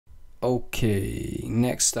Okay,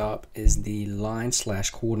 next up is the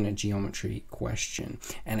line/coordinate geometry question.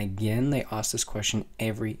 And again, they ask this question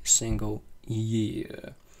every single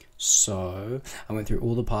year. So I went through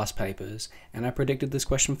all the past papers and I predicted this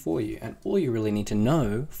question for you. And all you really need to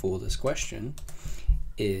know for this question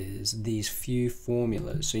is these few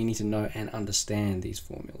formulas. So you need to know and understand these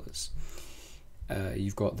formulas.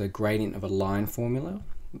 You've got the gradient of a line formula,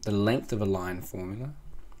 the length of a line formula,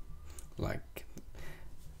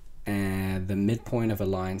 and the midpoint of a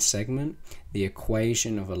line segment, the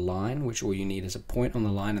equation of a line, which all you need is a point on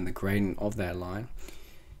the line and the gradient of that line.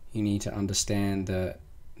 You need to understand the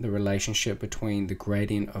relationship between the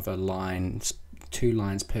gradient of a line, two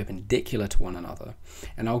lines perpendicular to one another.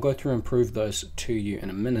 And I'll go through and prove those to you in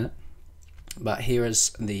a minute. But here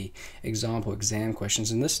is the example exam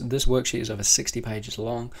questions, and this worksheet is over 60 pages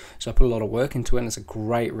long, so I put a lot of work into it, and it's a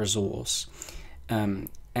great resource.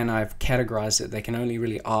 And I've categorized it. They can only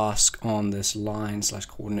really ask on this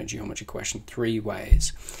line/coordinate geometry question 3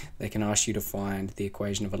 ways. They can ask you to find the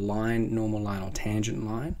equation of a line, normal line, or tangent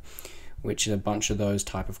line, which is a bunch of those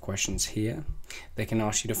type of questions here. They can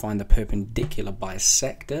ask you to find the perpendicular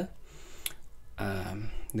bisector, the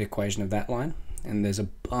equation of that line, and there's a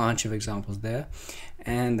bunch of examples there.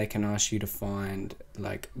 And they can ask you to find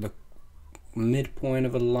like the midpoint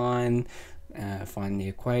of a line, find the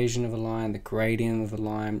equation of a line, the gradient of a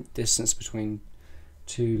line, distance between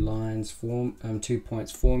two lines, 2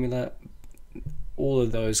 points formula, all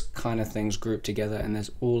of those kind of things grouped together. And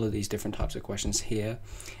there's all of these different types of questions here,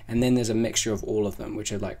 and then there's a mixture of all of them,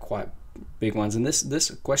 which are like quite big ones. And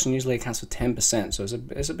this question usually accounts for 10%, so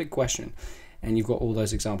it's a big question. And you've got all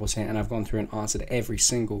those examples here, and I've gone through and answered every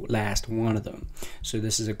single last one of them. So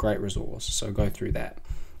this is a great resource, so go through that.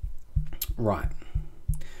 Right.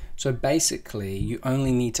 So basically, you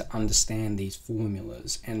only need to understand these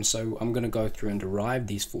formulas. And so I'm going to go through and derive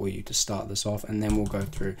these for you to start this off, and then we'll go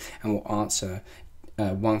through and we'll answer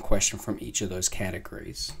one question from each of those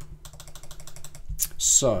categories.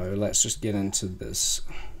 So let's just get into this.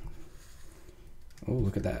 Oh,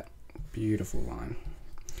 look at that. Beautiful line.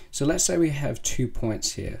 So let's say we have 2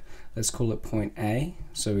 points here. Let's call it point A,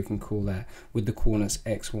 so we can call that with the coordinates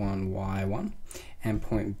x1, y1, and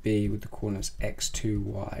point B with the coordinates x2,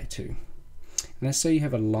 y2. And let's say you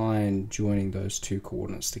have a line joining those two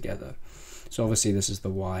coordinates together. So obviously this is the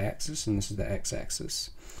y-axis and this is the x-axis.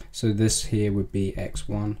 So this here would be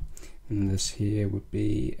x1, and this here would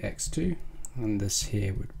be x2, and this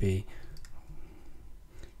here would be,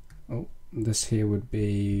 this here would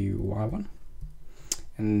be y1.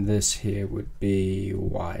 And this here would be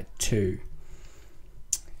y2.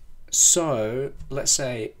 So let's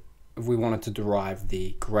say if we wanted to derive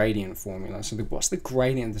the gradient formula. So what's the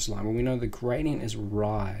gradient of this line? Well, we know the gradient is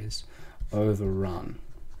rise over run.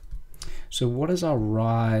 So what is our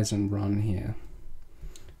rise and run here?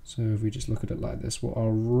 So if we just look at it like this, well,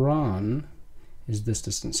 our run is this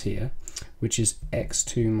distance here, which is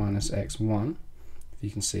x2 minus x1, if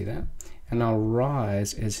you can see that. And our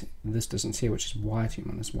rise is this distance here, which is y2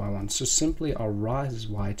 minus y1. So simply our rise is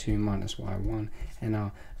y2 minus y1, and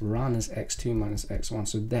our run is x2 minus x1.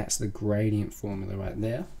 So that's the gradient formula right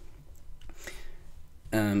there.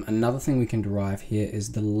 Another thing we can derive here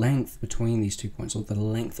is the length between these 2 points, or the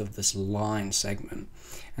length of this line segment.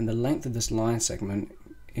 And the length of this line segment,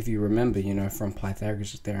 if you remember, you know, from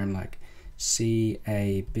Pythagoras' theorem, like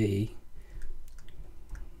CAB,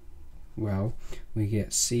 well, we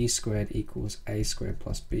get c squared equals a squared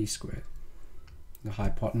plus b squared. The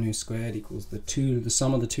hypotenuse squared equals the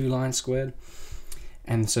sum of the two lines squared.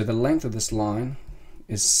 And so the length of this line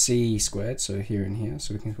is c squared, so here and here.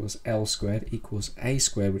 So we can equals L squared equals a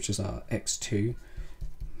squared, which is our x2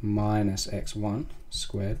 minus x1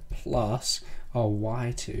 squared, plus our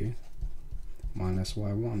y2 minus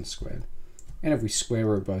y1 squared. And if we square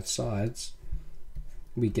root both sides,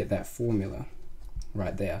 we get that formula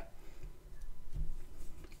right there.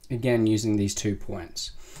 Again, using these 2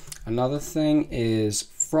 points. Another thing is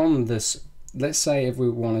from this, let's say if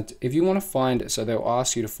you want to find it, so they'll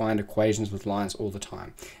ask you to find equations with lines all the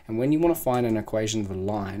time. And when you want to find an equation with a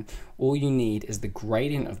line, all you need is the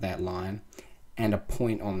gradient of that line and a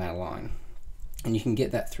point on that line. And you can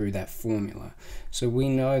get that through that formula. So we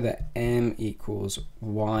know that m equals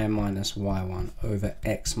y minus y1 over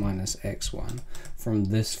x minus x1 from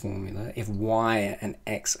this formula. If y and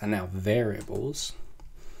x are now variables,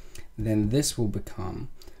 then this will become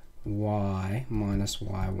y minus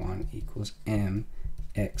y1 equals m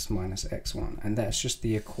x minus x1, and that's just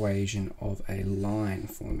the equation of a line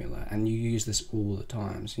formula, and you use this all the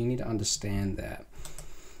time, so you need to understand that.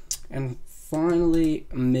 And finally,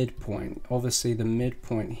 midpoint. Obviously the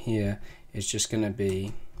midpoint here is just going to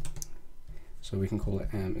be so we can call it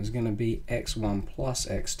m, is going to be x1 plus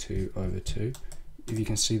x2 over 2. If you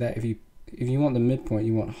can see that, if you want the midpoint,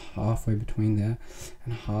 you want halfway between there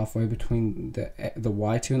and halfway between the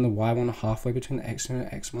y2 and the y1, halfway between the x2 and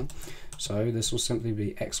the x1. So this will simply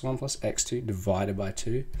be x1 plus x2 divided by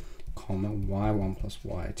 2, comma y1 plus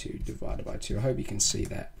y2 divided by 2. I hope you can see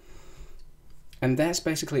that. And that's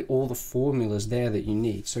basically all the formulas there that you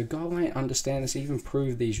need. So go away and understand this, even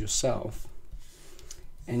prove these yourself,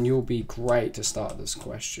 and you'll be great to start this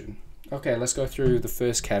question. Okay, let's go through the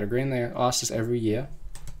first category, and they ask this every year.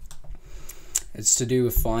 It's to do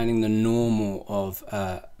with finding the normal of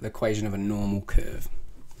the equation of a normal curve,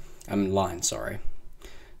 line, sorry.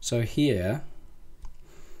 So here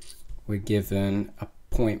we're given a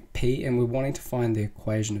point P, and we're wanting to find the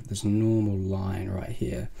equation of this normal line right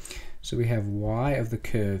here. So we have y of the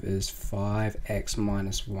curve is 5x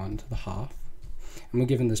minus 1 to the half, and we're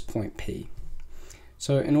given this point P.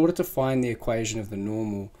 So in order to find the equation of the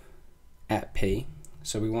normal at P,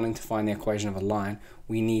 so we're wanting to find the equation of a line,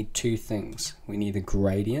 we need two things. We need the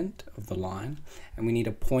gradient of the line, and we need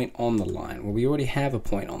a point on the line. Well, we already have a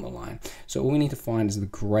point on the line, so all we need to find is the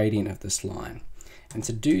gradient of this line. And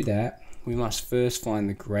to do that, we must first find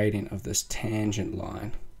the gradient of this tangent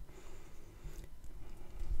line.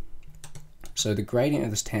 So the gradient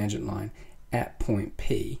of this tangent line at point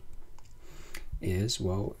P is,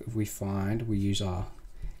 well, if we use our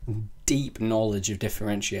deep knowledge of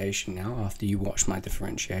differentiation now, after you watched my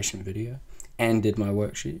differentiation video and did my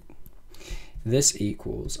worksheet, this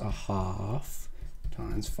equals a half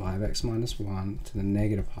times 5x minus 1 to the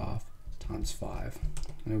negative half times 5.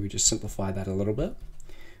 And we just simplify that a little bit.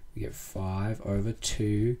 We get 5 over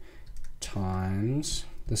 2 times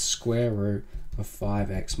the square root of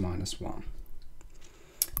 5x minus 1.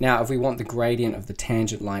 Now, if we want the gradient of the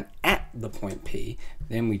tangent line at the point P,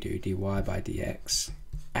 then we do dy by dx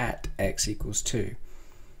at x equals 2,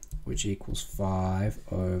 which equals 5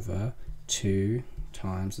 over 2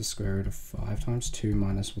 times the square root of 5 times 2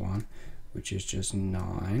 minus 1, which is just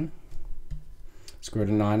 9. Square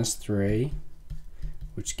root of 9 is 3,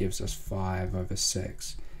 which gives us 5 over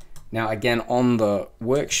 6. Now, again, on the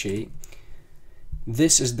worksheet,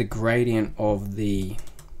 this is the gradient of the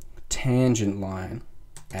tangent line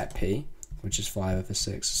at P, which is 5 over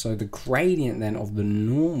 6. So the gradient then of the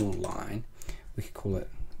normal line, we could call it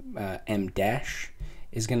m dash,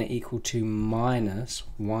 is going to equal to minus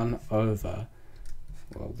 1 over,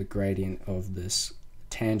 well, the gradient of this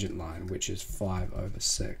tangent line, which is 5 over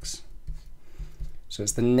 6. So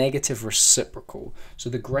it's the negative reciprocal. So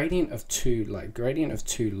the gradient of two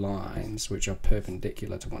lines which are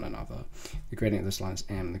perpendicular to one another, the gradient of this line is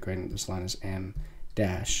m, the gradient of this line is m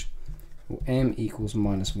dash. Well, m equals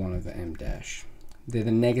minus 1 over m dash. They're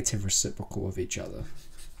the negative reciprocal of each other.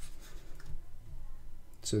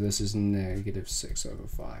 So this is negative 6 over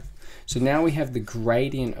 5. So now we have the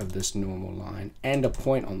gradient of this normal line and a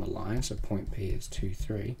point on the line. So point P is 2,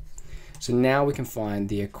 3. So now we can find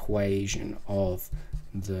the equation of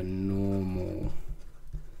the normal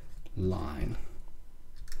line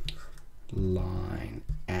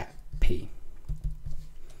at P.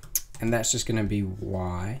 And that's just going to be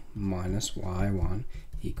y minus y1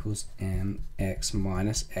 equals mx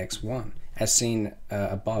minus x1. As seen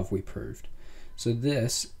above, we proved. So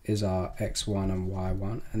this is our x1 and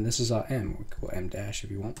y1, and this is our m. We call m dash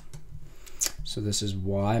if you want. So this is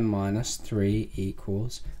y minus 3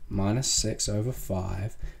 equals minus 6 over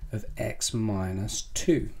 5 of x minus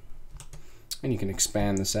 2. And you can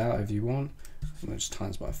expand this out if you want. We'll just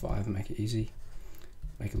times by 5 and make it easy.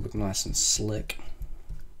 Make it look nice and slick.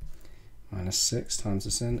 Minus 6 times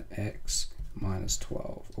this in, x minus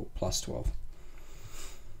 12, or plus 12.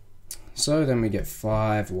 So then we get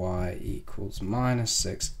 5y equals minus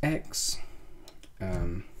 6x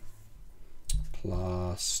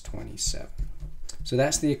plus 27. So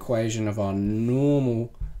that's the equation of our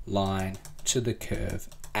normal line to the curve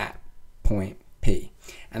at point P.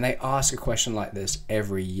 And they ask a question like this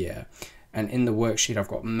every year. And in the worksheet, I've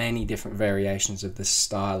got many different variations of this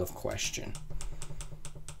style of question.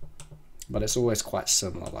 But it's always quite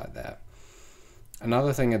similar like that.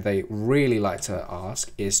 Another thing that they really like to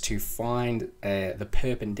ask is to find the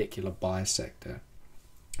perpendicular bisector.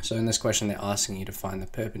 So in this question, they're asking you to find the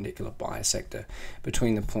perpendicular bisector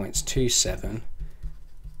between the points 2, 7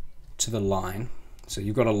 to the line. So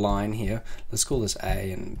you've got a line here. Let's call this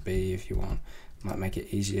A and B if you want. Might make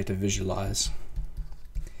it easier to visualize.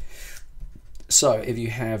 So if you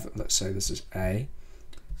have, let's say this is A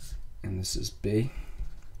and this is B,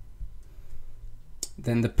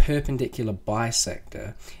 then the perpendicular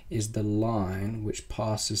bisector is the line which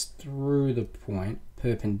passes through the point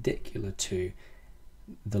perpendicular to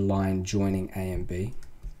the line joining A and B.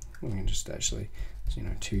 We can just actually,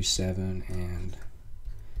 2, 7 and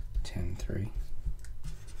 10, 3.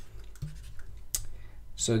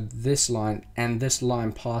 So this line and this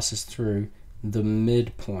line passes through the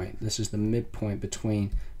midpoint. This is the midpoint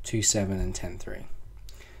between 2, 7 and 10, 3.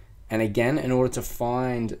 And again, in order to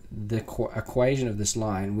find the equation of this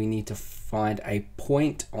line, we need to find a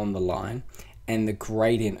point on the line and the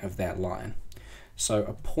gradient of that line. So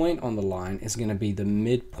a point on the line is going to be the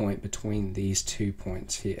midpoint between these 2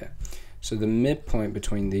 points here. So the midpoint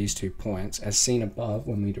between these 2 points, as seen above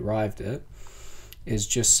when we derived it, is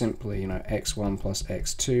just simply, x1 plus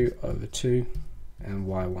x2 over 2 and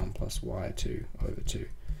y1 plus y2 over 2.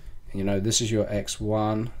 And this is your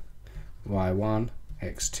x1, y1,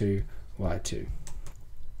 x2, y2.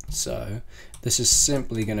 So this is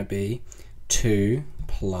simply going to be 2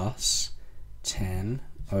 plus 10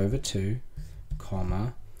 over 2,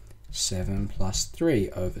 comma, 7 plus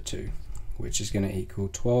 3 over 2, which is going to equal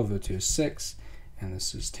 12 over 2 is 6, and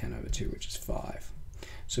this is 10 over 2, which is 5.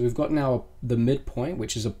 So we've got now the midpoint,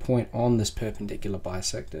 which is a point on this perpendicular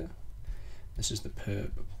bisector. This is the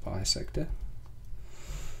perp bisector.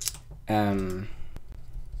 And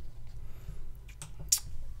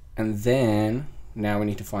then now we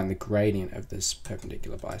need to find the gradient of this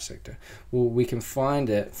perpendicular bisector. Well, we can find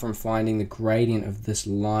it from finding the gradient of this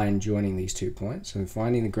line joining these 2 points. So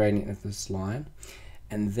finding the gradient of this line,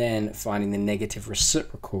 and then finding the negative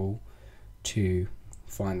reciprocal to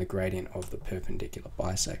find the gradient of the perpendicular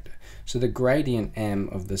bisector. So the gradient m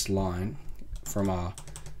of this line from our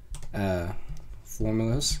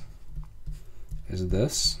formulas is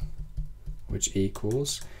this, which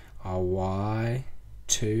equals our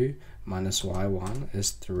y2 minus y1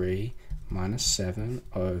 is 3 minus 7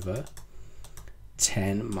 over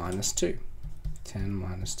 10 minus 2. 10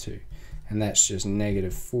 minus 2. And that's just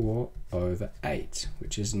negative 4 over 8,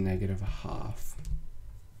 which is negative a half.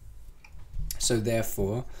 So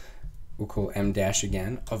therefore, we'll call m dash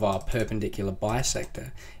again of our perpendicular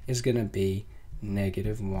bisector is going to be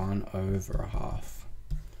negative 1 over a half,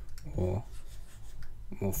 or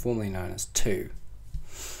more formally known as 2.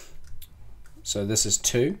 So this is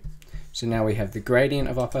 2. So now we have the gradient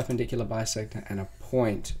of our perpendicular bisector and a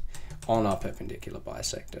point on our perpendicular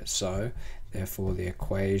bisector. So therefore the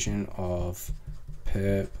equation of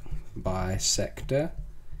perp bisector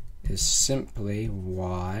is simply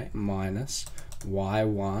y minus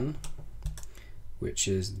y1, which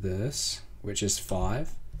is this, which is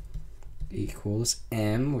 5, equals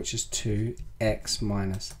m, which is 2, x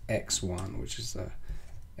minus x1, which is the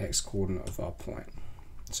x coordinate of our point.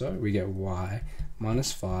 So we get y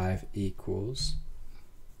minus 5 equals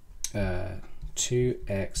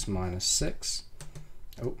 2x minus 6,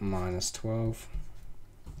 minus 12.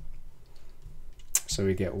 So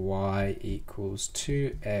we get y equals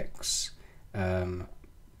 2x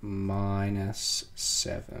minus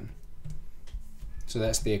 7. So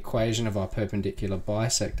that's the equation of our perpendicular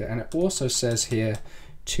bisector. And it also says here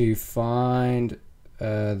to find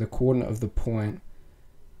the coordinate of the point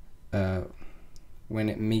when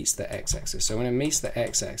it meets the x-axis. So when it meets the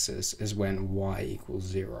x-axis is when y equals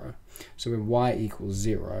 0. So when y equals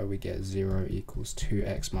 0, we get 0 equals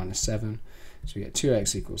 2x minus 7. So we get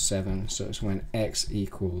 2x equals 7. So it's when x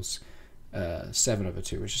equals 7 over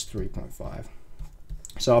 2, which is 3.5.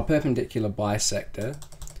 So our perpendicular bisector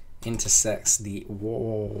intersects the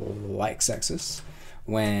x-axis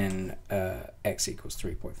when x equals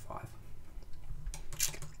 3.5.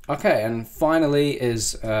 Okay, and finally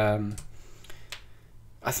is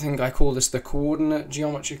I think I call this the coordinate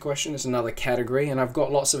geometry question. It's another category, and I've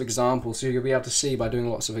got lots of examples, so you'll be able to see by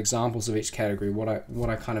doing lots of examples of each category what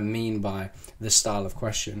I kind of mean by this style of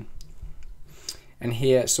question. And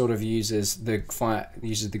here it sort of uses the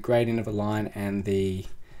gradient of a line and the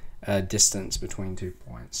distance between 2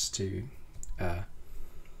 points to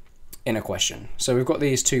in a question. So we've got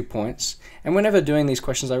these 2 points, and whenever doing these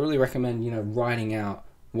questions, I really recommend writing out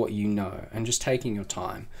what you know and just taking your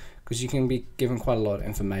time, because you can be given quite a lot of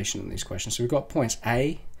information in these questions. So we've got points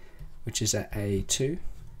A, which is at A2,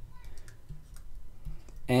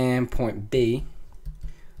 and point B,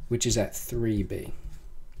 which is at 3B.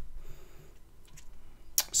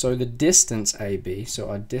 So the distance AB, so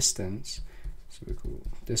our distance, so we call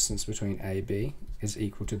distance between AB is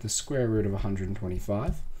equal to the square root of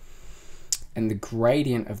 125, and the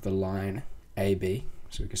gradient of the line AB,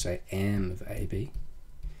 so we could say m of AB,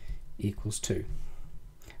 equals 2.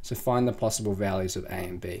 So find the possible values of A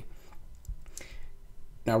and B.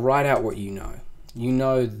 Now write out what you know. You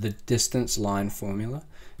know the distance line formula.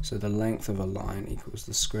 So the length of a line equals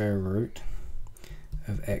the square root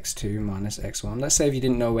of x2 minus x1. Let's say if you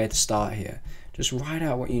didn't know where to start here, just write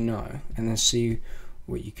out what you know and then see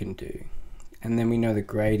what you can do. And then we know the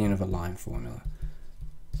gradient of a line formula.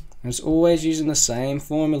 And it's always using the same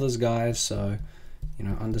formulas, guys, so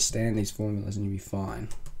understand these formulas and you'll be fine.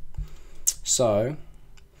 So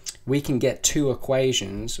we can get two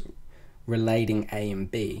equations relating A and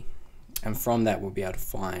B, and from that we'll be able to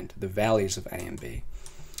find the values of A and B.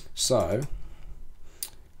 So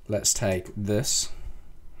let's take this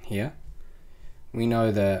here. We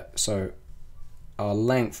know that, so our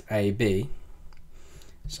length AB,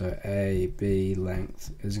 so AB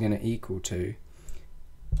length is going to equal to,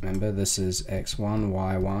 remember this is x1,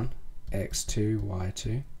 y1, x2,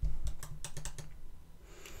 y2.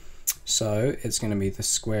 So it's going to be the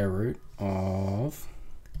square root of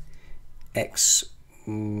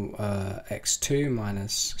x2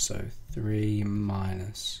 minus, so 3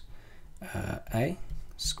 minus a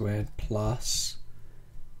squared plus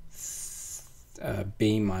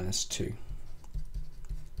b minus 2.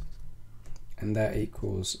 And that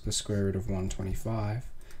equals the square root of 125.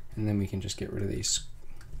 And then we can just get rid of these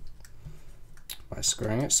by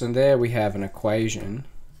squaring it. So there we have an equation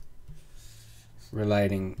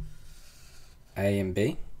relating A and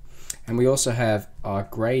B. And we also have our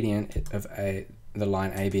gradient of the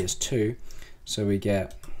line AB is 2. So we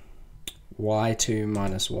get y2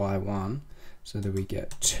 minus y1. So that we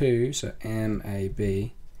get 2. So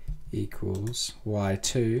MAB equals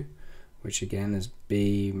y2, which again is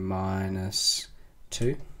b minus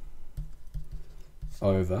 2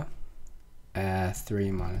 over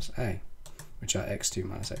 3 minus a, which are x2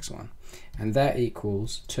 minus x1. And that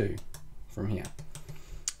equals 2 from here.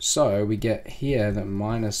 So we get here that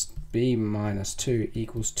minus b minus 2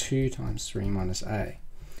 equals 2 times 3 minus a.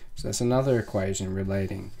 So that's another equation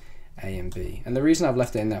relating A and B. And the reason I've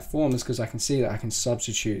left it in that form is because I can see that I can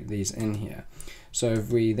substitute these in here. So if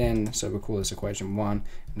we then, so we'll call this equation 1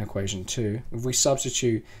 and equation 2. If we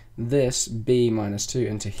substitute this b minus 2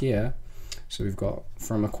 into here, so we've got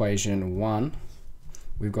from equation 1,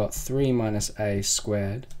 we've got 3 minus a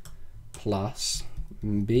squared plus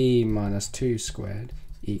b minus 2 squared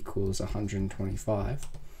equals 125.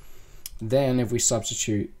 Then if we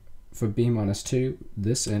substitute for b minus 2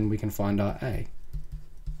 this in, we can find our a.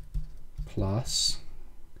 Plus,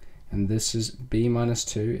 and this is b minus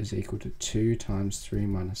 2 is equal to 2 times 3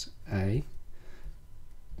 minus a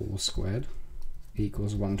all squared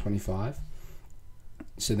equals 125.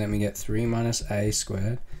 So then we get 3 minus a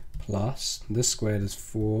squared plus, this squared is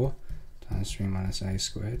 4 times 3 minus a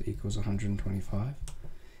squared equals 125.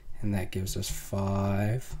 And that gives us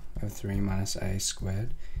 5 of 3 minus a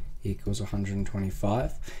squared equals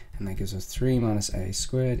 125. And that gives us 3 minus a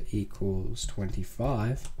squared equals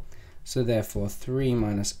 25. So therefore 3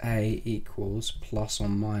 minus a equals plus or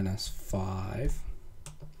minus 5,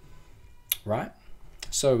 right?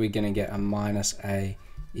 So we're going to get a minus a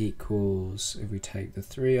equals, if we take the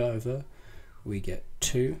 3 over, we get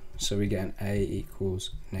 2. So we get an a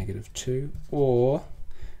equals negative 2. Or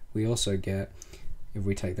we also get, if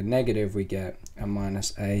we take the negative, we get a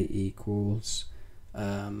minus a equals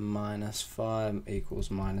minus 5 equals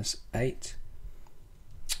minus 8.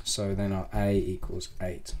 So then our a equals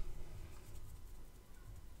 8.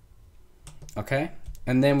 Okay,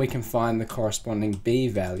 and then we can find the corresponding b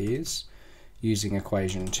values using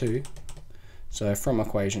equation 2. So from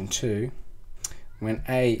equation 2, when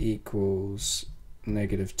a equals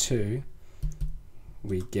negative 2,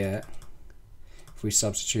 we get, if we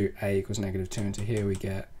substitute a equals negative 2 into here, we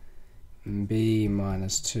get b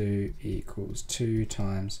minus 2 equals 2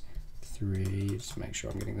 times 3, just make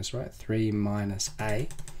sure I'm getting this right, 3 minus a,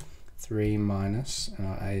 3 minus, and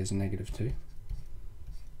our a is negative 2.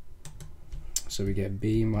 So we get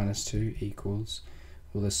b minus 2 equals,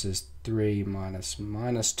 well this is 3 minus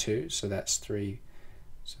minus 2, so that's 3,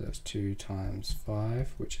 so that's 2 times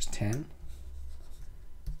 5, which is 10.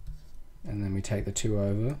 And then we take the 2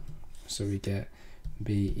 over, so we get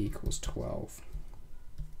b equals 12.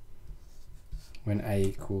 When a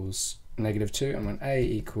equals negative 2, and when a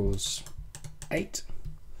equals 8,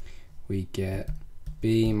 we get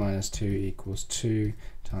b minus 2 equals 2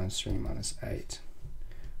 times 3 minus 8.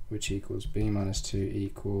 Which equals b minus 2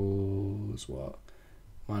 equals what?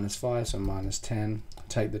 Minus 5, so minus 10.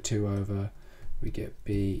 Take the 2 over, we get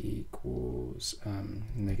b equals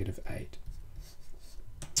negative 8.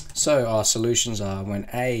 So our solutions are when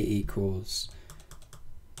a equals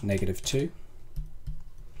negative 2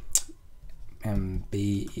 and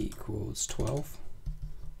b equals 12,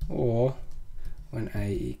 or when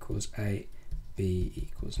a equals 8, b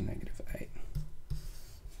equals negative 8.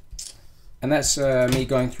 And that's me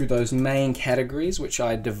going through those main categories, which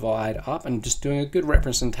I divide up, and just doing a good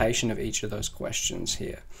representation of each of those questions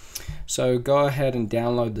here. So go ahead and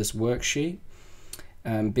download this worksheet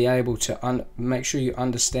and be able to make sure you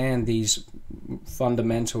understand these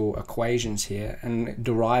fundamental equations here and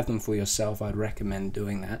derive them for yourself. I'd recommend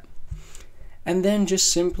doing that. And then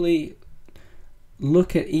just simply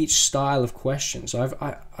look at each style of questions.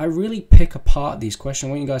 I really pick apart these questions.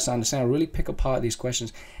 I want you guys to understand, I really pick apart these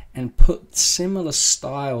questions and put similar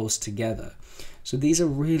styles together. So these are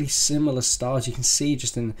really similar styles. You can see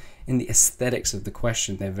just in the aesthetics of the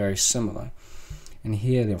question, they're very similar. And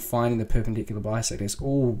here they're finding the perpendicular bisector. It's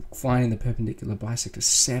all finding the perpendicular bisector.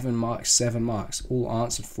 7 marks, 7 marks, all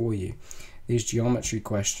answered for you. These geometry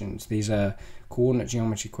questions, these are coordinate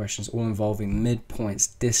geometry questions, all involving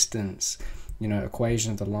midpoints, distance, you know,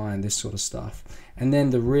 equation of the line, this sort of stuff. And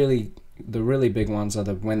then the really big ones are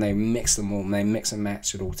when they mix them all, and they mix and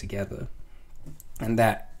match it all together. And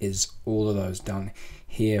that is all of those done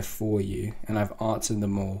here for you. And I've answered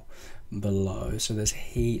them all below. So there's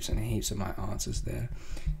heaps and heaps of my answers there.